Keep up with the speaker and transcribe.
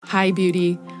Hi,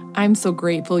 beauty. I'm so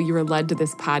grateful you were led to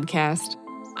this podcast.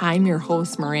 I'm your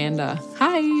host, Miranda.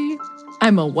 Hi.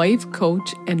 I'm a wife,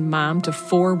 coach, and mom to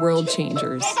 4 world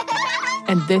changers.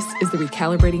 And this is the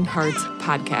Recalibrating Hearts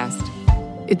podcast.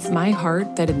 It's my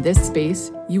heart that in this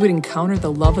space, you would encounter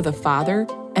the love of the Father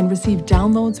and receive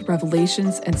downloads,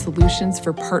 revelations, and solutions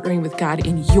for partnering with God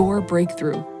in your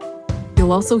breakthrough.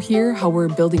 You'll also hear how we're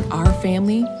building our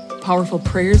family, powerful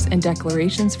prayers and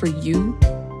declarations for you,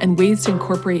 and ways to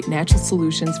incorporate natural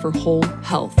solutions for whole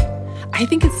health. I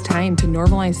think it's time to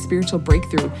normalize spiritual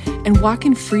breakthrough and walk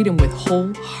in freedom with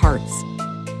whole hearts.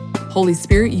 Holy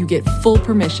Spirit, you get full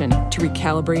permission to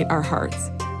recalibrate our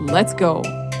hearts. Let's go.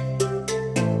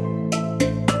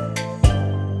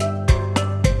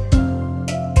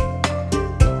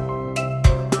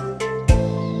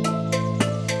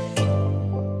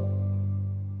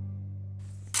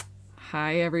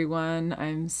 Hi, everyone.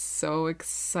 I'm so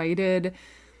excited.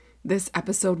 This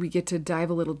episode, we get to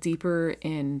dive a little deeper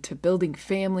into building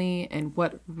family and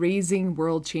what raising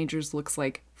world changers looks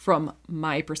like from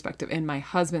my perspective and my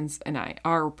husband's and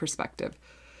our perspective.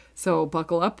 So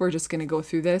buckle up. We're just going to go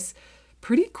through this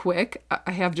pretty quick. I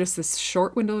have just this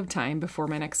short window of time before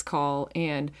my next call,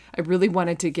 and I really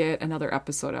wanted to get another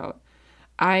episode out.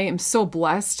 I am so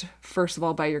blessed, first of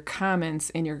all, by your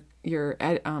comments and your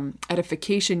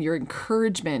edification, your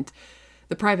encouragement,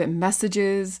 the private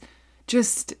messages.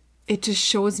 It just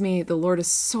shows me the Lord is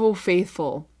so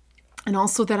faithful, and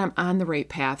also that I'm on the right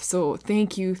path. So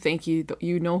thank you.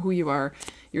 You know who you are.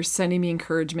 You're sending me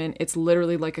encouragement. It's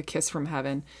literally like a kiss from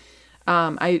heaven.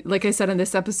 Like I said in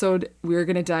this episode, we're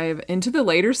going to dive into the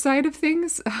lighter side of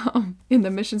things. In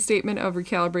the mission statement of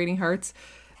Recalibrating Hearts,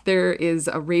 there is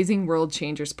a raising world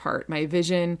changers part, my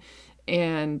vision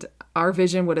and our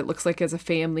vision, what it looks like as a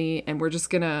family. And we're just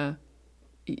going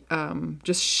to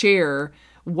just share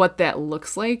what that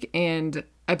looks like. And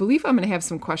I believe I'm going to have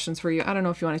some questions for you. I don't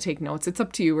know if you want to take notes. It's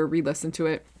up to you, or re-listen to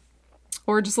it,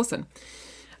 or just listen.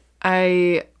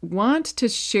 I want to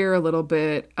share a little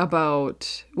bit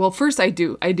about, well, first I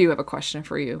do have a question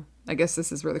for you. I guess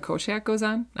this is where the coach hat goes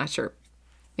on. Not sure.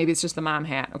 Maybe it's just the mom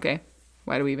hat. Okay.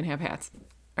 Why do we even have hats?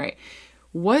 All right.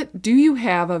 What do you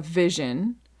have a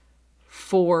vision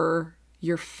for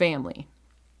your family?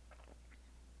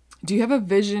 Do you have a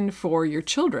vision for your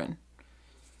children?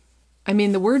 I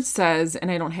mean, the word says, and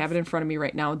I don't have it in front of me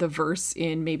right now, the verse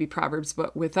in maybe Proverbs,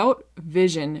 but without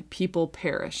vision, people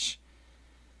perish.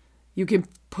 You can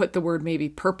put the word maybe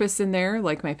purpose in there,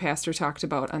 like my pastor talked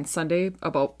about on Sunday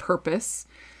about purpose.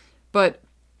 But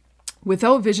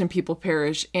without vision, people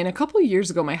perish. And a couple of years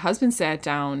ago, my husband sat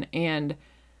down and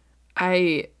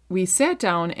we sat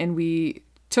down and we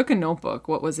took a notebook.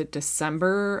 What was it,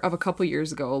 December of a couple of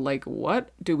years ago? Like,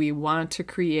 what do we want to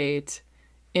create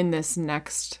in this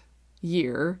next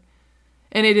year?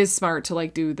 And it is smart to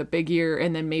like do the big year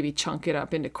and then maybe chunk it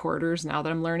up into quarters now that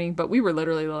I'm learning. But we were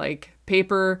literally like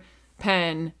paper,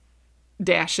 pen,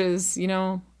 dashes,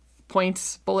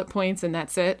 points, bullet points, and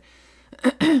that's it.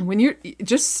 When you're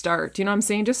just start, you know what I'm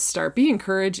saying? Just start, be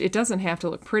encouraged. It doesn't have to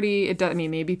look pretty. It does. I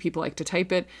mean, maybe people like to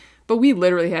type it, but we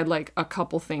literally had like a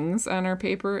couple things on our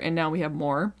paper, and now we have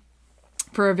more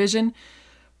for our vision.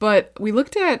 But we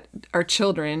looked at our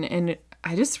children, and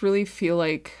I just really feel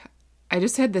like I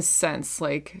just had this sense,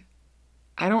 like,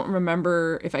 I don't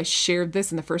remember if I shared this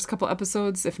in the first couple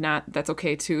episodes. If not, that's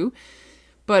okay too.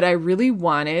 But I really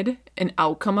wanted an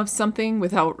outcome of something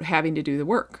without having to do the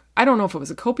work. I don't know if it was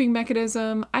a coping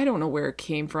mechanism. I don't know where it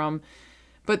came from.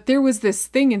 But there was this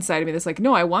thing inside of me that's like,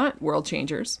 no, I want world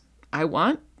changers. I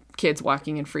want kids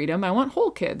walking in freedom. I want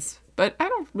whole kids. But I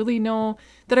don't really know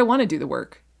that I want to do the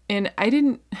work. And I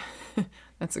didn't,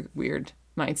 that's a weird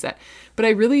mindset. But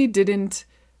I really didn't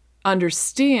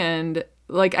understand,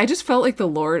 like, I just felt like the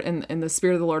Lord and the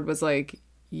Spirit of the Lord was like,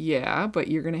 yeah, but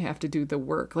you're going to have to do the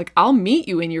work. Like, I'll meet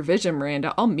you in your vision,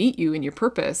 Miranda. I'll meet you in your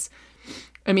purpose.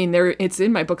 I mean, it's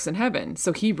in my books in heaven.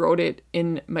 So he wrote it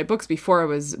in my books before I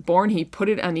was born. He put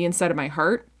it on the inside of my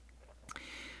heart.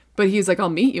 But he's like, I'll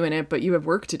meet you in it, but you have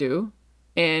work to do.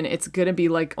 And it's going to be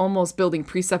like almost building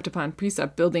precept upon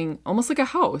precept, building almost like a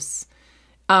house,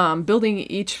 building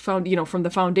each from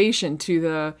the foundation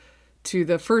to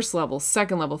the first level,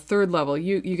 second level, third level.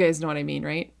 You guys know what I mean,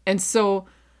 right? And so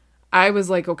I was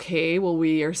like, okay, well,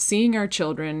 we are seeing our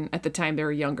children at the time they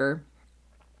were younger.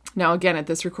 Now, again, at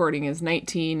this recording is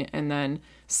 19 and then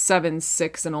 7,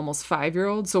 6, and almost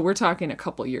 5-year-old. So we're talking a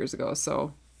couple years ago.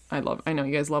 So I know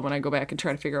you guys love when I go back and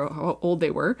try to figure out how old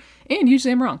they were. And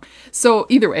usually I'm wrong. So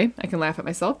either way, I can laugh at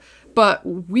myself. But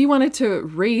we wanted to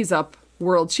raise up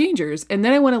world changers. And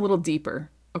then I went a little deeper.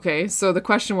 Okay, so the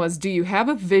question was, do you have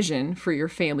a vision for your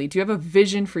family? Do you have a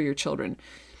vision for your children?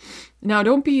 Now,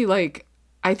 don't be like,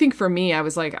 I think for me, I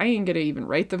was like, I ain't gonna even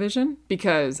write the vision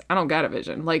because I don't got a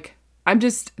vision. Like,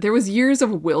 there was years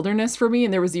of wilderness for me,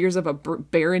 and there was years of a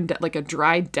barren, like a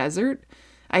dry desert.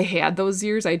 I had those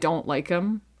years. I don't like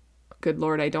them. Good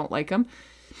Lord, I don't like them.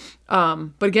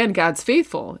 But again, God's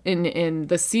faithful, and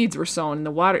the seeds were sown in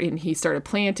the water, and he started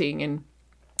planting, and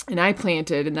I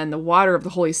planted, and then the water of the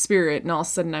Holy Spirit, and all of a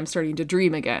sudden I'm starting to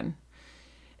dream again.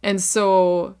 And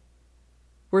so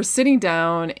we're sitting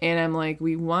down, and I'm like,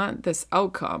 we want this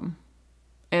outcome.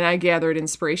 And I gathered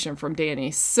inspiration from Danny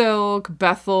Silk,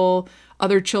 Bethel,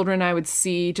 other children I would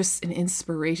see, just an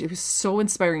inspiration. It was so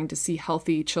inspiring to see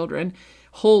healthy children,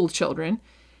 whole children.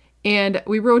 And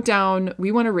we wrote down,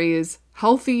 we want to raise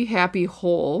healthy, happy,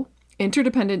 whole,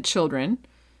 interdependent children.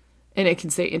 And it can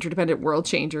say interdependent world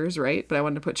changers, right? But I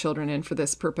wanted to put children in for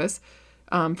this purpose,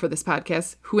 for this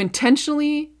podcast, who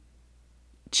intentionally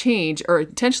change or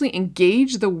intentionally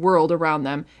engage the world around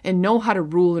them and know how to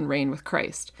rule and reign with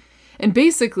Christ. And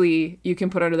basically, you can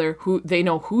put under there who they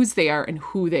know whose they are and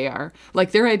who they are.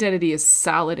 Like their identity is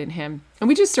solid in him. And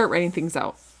we just start writing things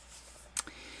out.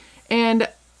 And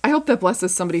I hope that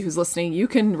blesses somebody who's listening. You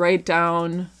can write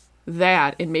down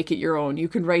that and make it your own. You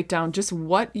can write down just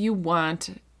what you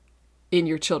want in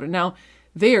your children. Now,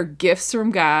 they are gifts from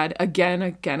God. Again.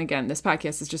 This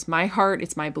podcast is just my heart.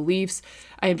 It's my beliefs.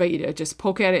 I invite you to just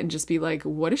poke at it and just be like,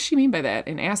 what does she mean by that?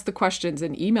 And ask the questions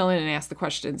and email in and ask the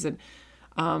questions and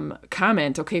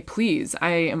comment. Okay, please.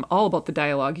 I am all about the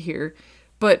dialogue here.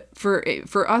 But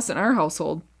for us in our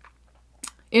household,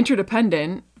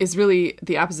 interdependent is really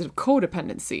the opposite of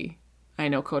codependency. I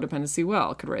know codependency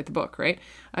well. I could write the book, right?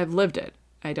 I've lived it.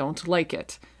 I don't like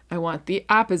it. I want the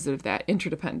opposite of that,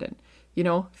 interdependent.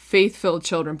 Faith-filled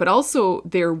children, but also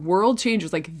they're world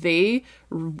changers. Like they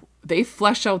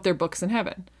flesh out their books in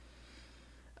heaven.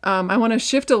 I want to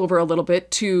shift over a little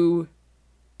bit to,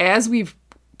 as we've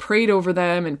prayed over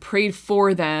them and prayed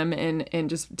for them and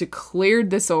just declared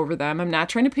this over them. I'm not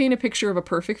trying to paint a picture of a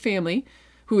perfect family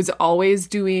who is always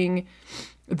doing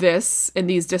this and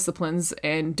these disciplines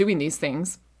and doing these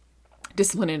things,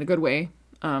 discipline in a good way,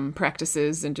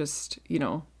 practices and just,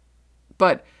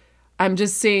 but I'm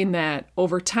just saying that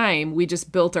over time, we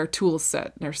just built our tool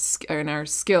set and our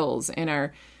skills and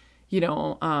our,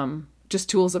 just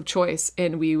tools of choice.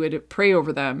 And we would pray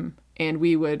over them and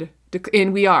we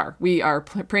are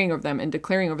praying over them and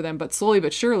declaring over them. But slowly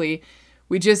but surely,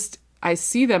 I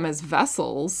see them as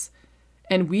vessels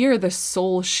and we are the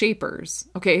soul shapers.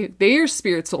 Okay. They are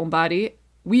spirit, soul, and body.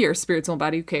 We are spirit, soul, and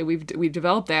body. Okay. We've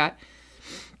developed that.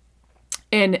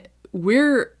 And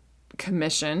we're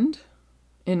commissioned,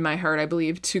 in my heart, I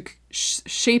believe, to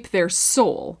shape their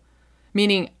soul,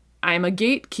 meaning I'm a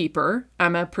gatekeeper.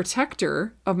 I'm a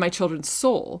protector of my children's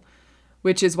soul,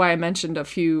 which is why I mentioned a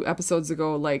few episodes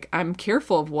ago, like I'm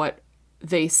careful of what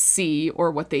they see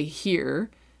or what they hear.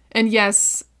 And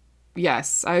yes,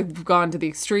 I've gone to the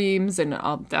extremes, and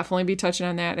I'll definitely be touching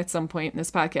on that at some point in this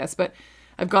podcast, but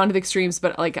I've gone to the extremes,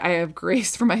 but like I have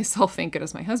grace for myself. Thank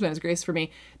goodness my husband has grace for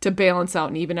me to balance out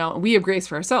and even out. And we have grace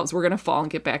for ourselves. We're going to fall and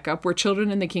get back up. We're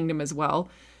children in the kingdom as well.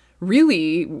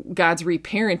 Really, God's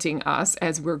reparenting us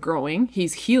as we're growing.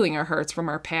 He's healing our hearts from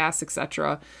our past,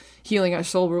 etc., healing our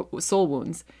soul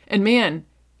wounds. And man,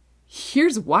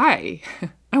 here's why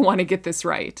I want to get this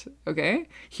right. Okay.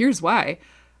 Here's why.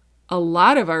 A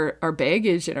lot of our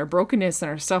baggage and our brokenness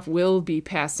and our stuff will be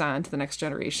passed on to the next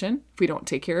generation if we don't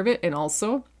take care of it. And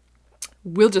also,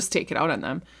 we'll just take it out on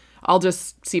them. I'll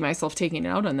just see myself taking it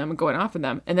out on them and going off on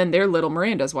them. And then they're little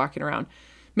Miranda's walking around.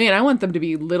 Man, I want them to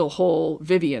be little whole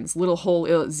Vivians, little whole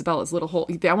Isabellas, little whole.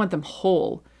 I want them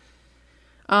whole.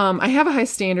 I have a high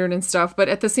standard and stuff, but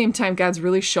at the same time, God's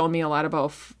really shown me a lot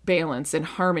about balance and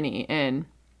harmony and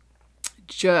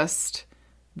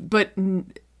but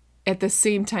at the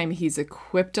same time, he's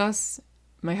equipped us,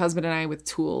 my husband and I, with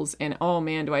tools. And oh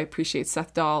man, do I appreciate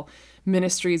Seth Dahl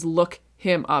Ministries. Look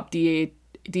him up,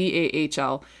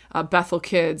 DAHL, Bethel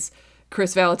Kids,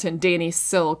 Chris Valentin, Danny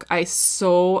Silk. I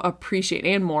so appreciate,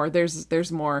 and more.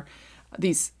 There's more.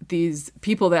 These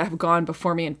people that have gone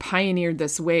before me and pioneered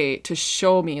this way to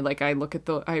show me, like I read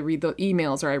the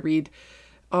emails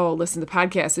or listen to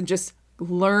podcasts and just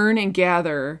learn and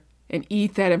gather and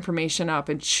eat that information up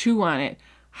and chew on it.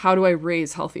 How do I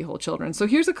raise healthy, whole children? So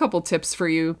here's a couple tips for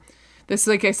you. This,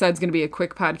 like I said, is going to be a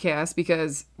quick podcast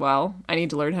because, well, I need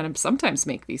to learn how to sometimes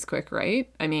make these quick, right?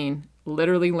 I mean,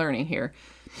 literally learning here.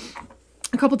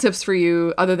 A couple tips for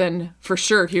you other than, for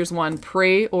sure, here's one.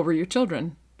 Pray over your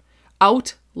children.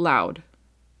 Out loud.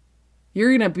 You're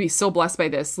going to be so blessed by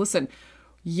this. Listen,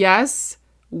 yes,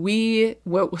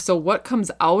 what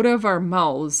comes out of our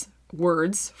mouths,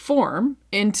 words, form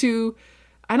into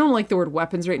I don't like the word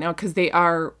weapons right now because they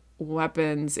are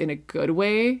weapons in a good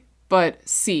way, but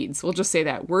seeds. We'll just say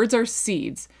that. Words are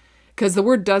seeds. Because the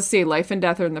word does say life and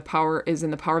death are in the power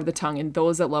of the tongue, and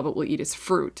those that love it will eat its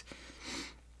fruit.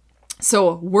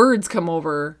 So words come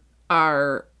over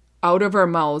our out of our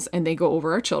mouths and they go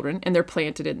over our children and they're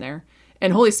planted in there.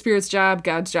 And Holy Spirit's job,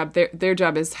 God's job, their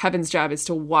job is, heaven's job is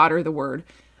to water the word.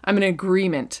 I'm in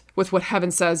agreement with what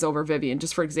heaven says over Vivian.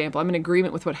 Just for example, I'm in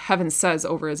agreement with what heaven says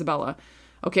over Isabella.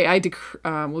 Okay,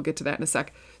 we'll get to that in a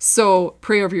sec. So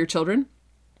pray over your children,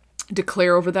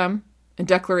 declare over them. And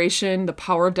declaration, the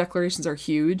power of declarations are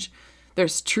huge.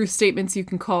 There's truth statements, you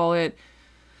can call it,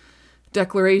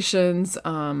 declarations,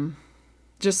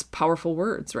 just powerful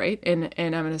words, right? And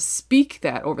I'm going to speak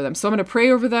that over them. So I'm going to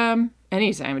pray over them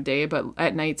any time of day, but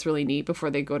at night's really neat before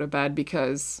they go to bed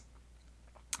because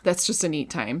that's just a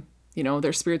neat time. You know,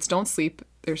 their spirits don't sleep.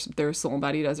 Their soul and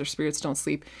body does. Their spirits don't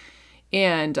sleep.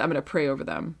 And I'm going to pray over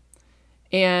them.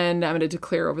 And I'm going to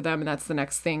declare over them. And that's the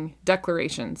next thing.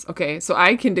 Declarations. Okay. So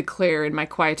I can declare in my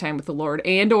quiet time with the Lord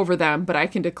and over them, but I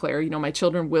can declare, my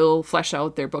children will flesh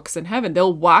out their books in heaven.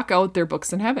 They'll walk out their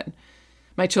books in heaven.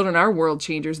 My children are world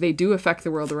changers. They do affect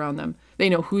the world around them. They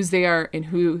know whose they are and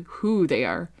who they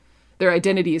are. Their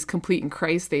identity is complete in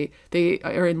Christ. They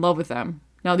are in love with them.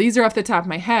 Now, these are off the top of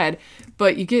my head,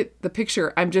 but you get the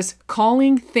picture. I'm just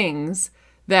calling things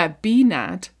that be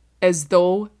not as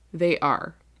though they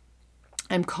are.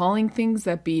 I'm calling things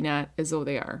that be not as though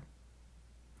they are.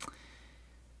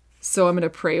 So I'm going to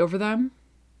pray over them.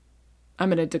 I'm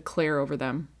going to declare over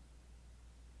them.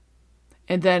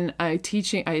 And then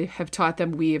we have taught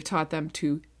them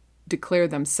to declare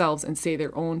themselves and say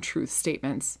their own truth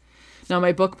statements. Now,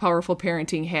 my book, Powerful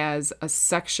Parenting, has a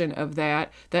section of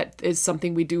that is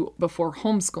something we do before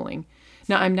homeschooling.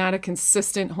 Now, I'm not a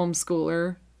consistent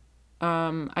homeschooler.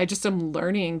 I just am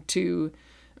learning to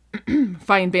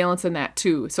find balance in that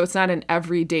too. So it's not an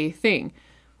everyday thing.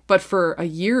 But for a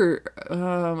year,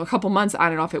 a couple months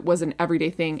on and off, it was an everyday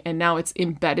thing. And now it's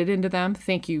embedded into them.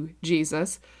 Thank you,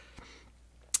 Jesus.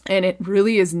 And it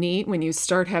really is neat when you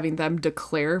start having them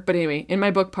declare. But anyway, in my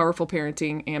book, Powerful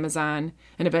Parenting, Amazon,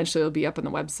 and eventually it'll be up on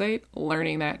the website,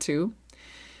 learning that too.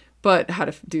 But how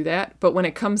to do that. But when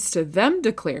it comes to them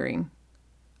declaring,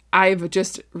 I've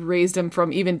just raised him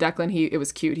from even Declan. It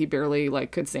was cute. He barely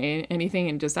could say anything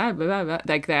and just blah, blah, blah,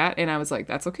 like that. And I was like,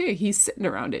 that's okay. He's sitting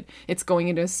around it. It's going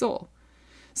into his soul.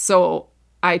 So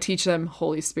I teach them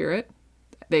Holy Spirit.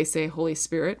 They say Holy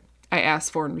Spirit. I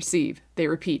ask for and receive. They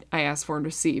repeat, I ask for and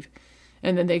receive.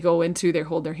 And then they go into, they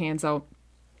hold their hands out.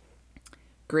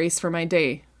 Grace for my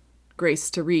day.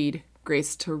 Grace to read.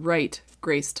 Grace to write.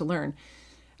 Grace to learn.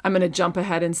 I'm going to jump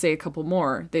ahead and say a couple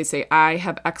more. They say, I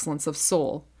have excellence of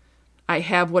soul. I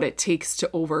have what it takes to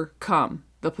overcome.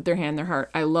 They'll put their hand in their heart.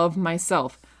 I love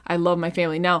myself. I love my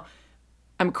family. Now,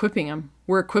 I'm equipping them.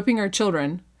 We're equipping our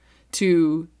children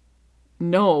to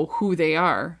know who they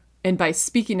are. And by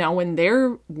speaking now, when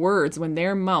their words, when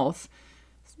their mouth,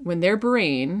 when their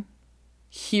brain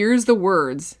hears the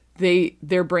words,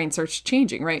 their brain starts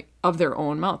changing, right, of their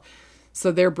own mouth.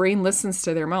 So their brain listens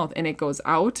to their mouth and it goes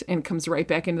out and comes right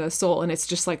back into the soul. And it's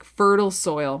just like fertile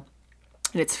soil.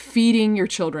 And it's feeding your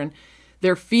children.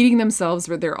 They're feeding themselves,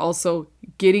 but they're also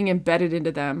getting embedded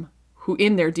into them, who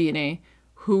in their DNA,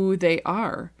 who they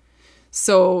are.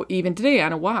 So even today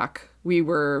on a walk,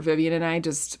 Vivian and I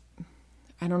just,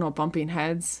 bumping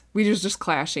heads. We just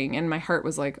clashing. And my heart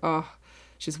was like, oh,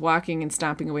 she's walking and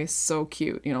stomping away. So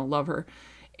cute. Love her.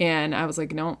 And I was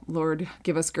like, no, Lord,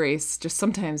 give us grace. Just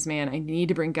sometimes, man, I need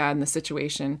to bring God in the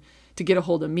situation to get a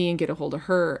hold of me and get a hold of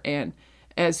her. And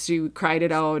as she cried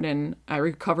it out and I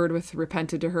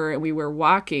repented to her and we were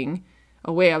walking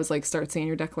away, I was like, start saying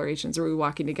your declarations. Or we were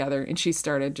walking together and she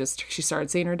started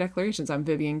saying her declarations. I'm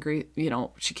Vivian Grace.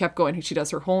 She kept going. She does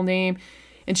her whole name.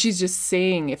 And she's just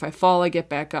saying, if I fall, I get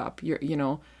back up.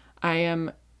 I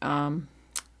am.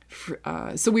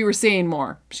 So we were saying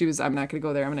more. I'm not going to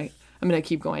go there. I'm going to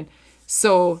keep going.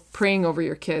 So praying over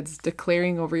your kids,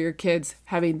 declaring over your kids,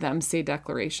 having them say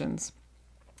declarations.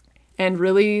 And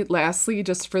really, lastly,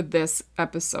 just for this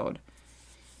episode,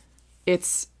 we're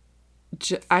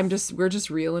just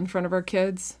real in front of our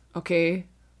kids. Okay.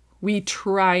 We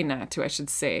try not to, I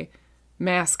should say,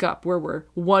 mask up where we're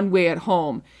one way at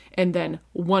home and then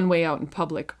one way out in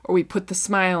public, or we put the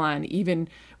smile on even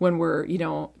when we're,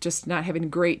 just not having a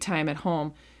great time at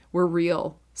home. We're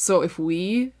real. So if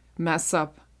we mess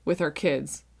up with our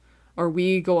kids or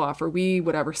we go off or we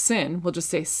whatever sin, we'll just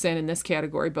say sin in this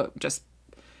category, but just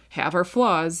have our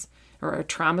flaws or our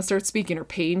trauma starts speaking or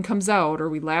pain comes out or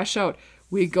we lash out,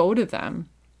 we go to them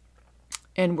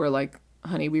and we're like,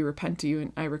 honey, we repent to you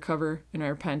and I recover and I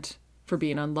repent for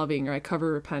being unloving, or I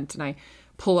cover repent and I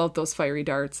pull out those fiery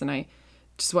darts, and I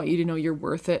just want you to know you're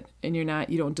worth it, and you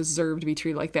don't deserve to be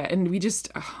treated like that. And we just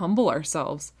humble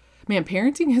ourselves. Man,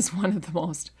 parenting is one of the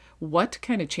most, what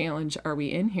kind of challenge are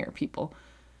we in here, people?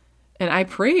 And I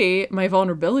pray my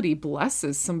vulnerability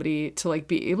blesses somebody to like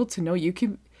be able to know you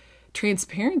can,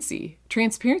 transparency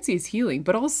is healing,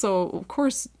 but also, of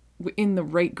course, in the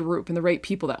right group and the right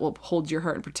people that will hold your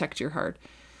heart and protect your heart.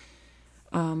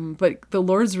 But the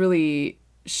Lord's really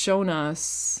shown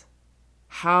us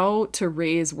how to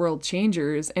raise world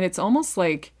changers. And it's almost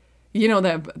like,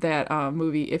 that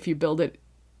movie, if you build it,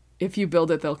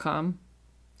 they'll come.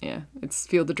 Yeah, it's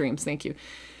Field of Dreams. Thank you.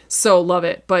 So love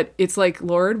it. But it's like,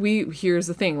 Lord, here's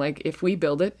the thing, like if we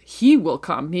build it, he will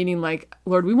come. Meaning like,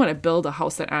 Lord, we want to build a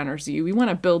house that honors you. We want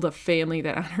to build a family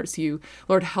that honors you.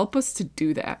 Lord, help us to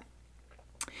do that.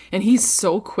 And he's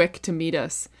so quick to meet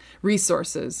us.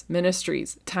 Resources,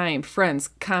 ministries, time, friends,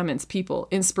 comments, people,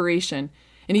 inspiration.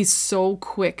 And he's so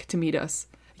quick to meet us.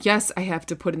 Yes, I have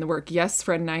to put in the work. Yes,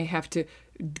 Fred and I have to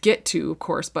get to, of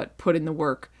course, but put in the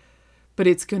work. But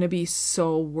it's going to be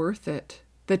so worth it.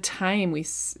 The time we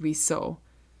sow.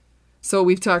 So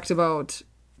we've talked about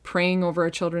praying over our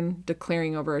children,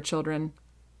 declaring over our children.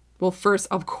 Well, first,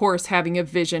 of course, having a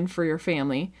vision for your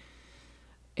family,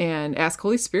 and ask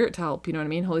Holy Spirit to help. You know what I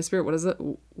mean? Holy Spirit,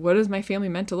 what is my family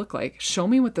meant to look like? Show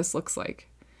me what this looks like.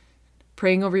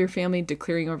 Praying over your family,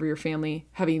 declaring over your family,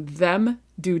 having them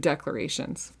do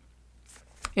declarations,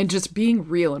 and just being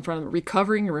real in front of them,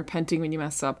 recovering and repenting when you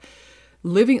mess up.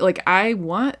 Living, like I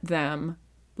want them,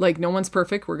 like no one's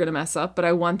perfect, we're going to mess up, but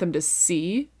I want them to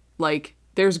see, like,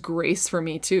 there's grace for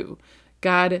me too.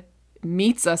 God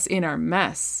meets us in our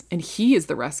mess, and he is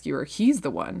the rescuer. He's the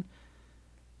one.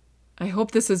 I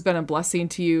hope this has been a blessing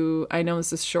to you. I know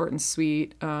this is short and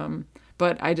sweet,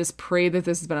 but I just pray that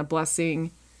this has been a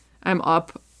blessing.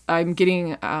 I'm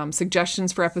getting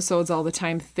suggestions for episodes all the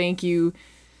time. Thank you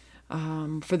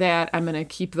for that. I'm going to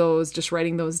keep those, just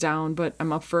writing those down, but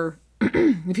I'm up for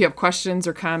if you have questions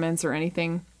or comments or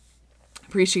anything.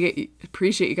 Appreciate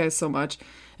you guys so much.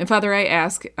 And Father, I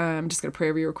ask, I'm just going to pray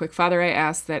over you real quick. Father, I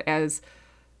ask that as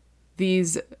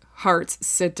these hearts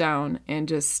sit down and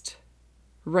just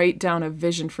write down a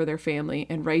vision for their family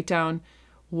and write down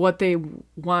what they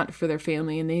want for their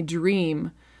family, and they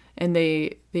dream and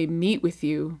they meet with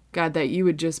you, God, that you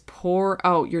would just pour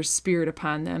out your Spirit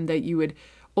upon them, that you would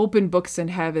open books in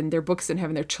heaven, their books in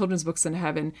heaven, their children's books in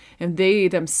heaven, and they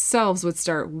themselves would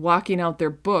start walking out their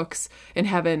books in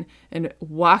heaven and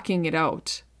walking it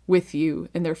out with you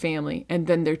and their family and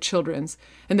then their children's,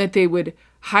 and that they would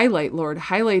highlight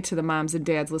to the moms and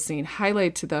dads listening,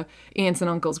 highlight to the aunts and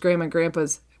uncles, grandma and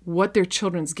grandpas, what their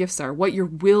children's gifts are, what your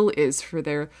will is for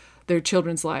their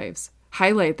children's lives.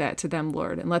 Highlight that to them,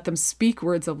 Lord, and let them speak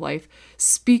words of life,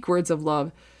 speak words of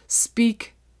love,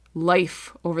 speak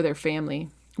life over their family.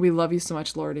 We love you so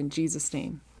much, Lord, in Jesus'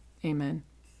 name. Amen.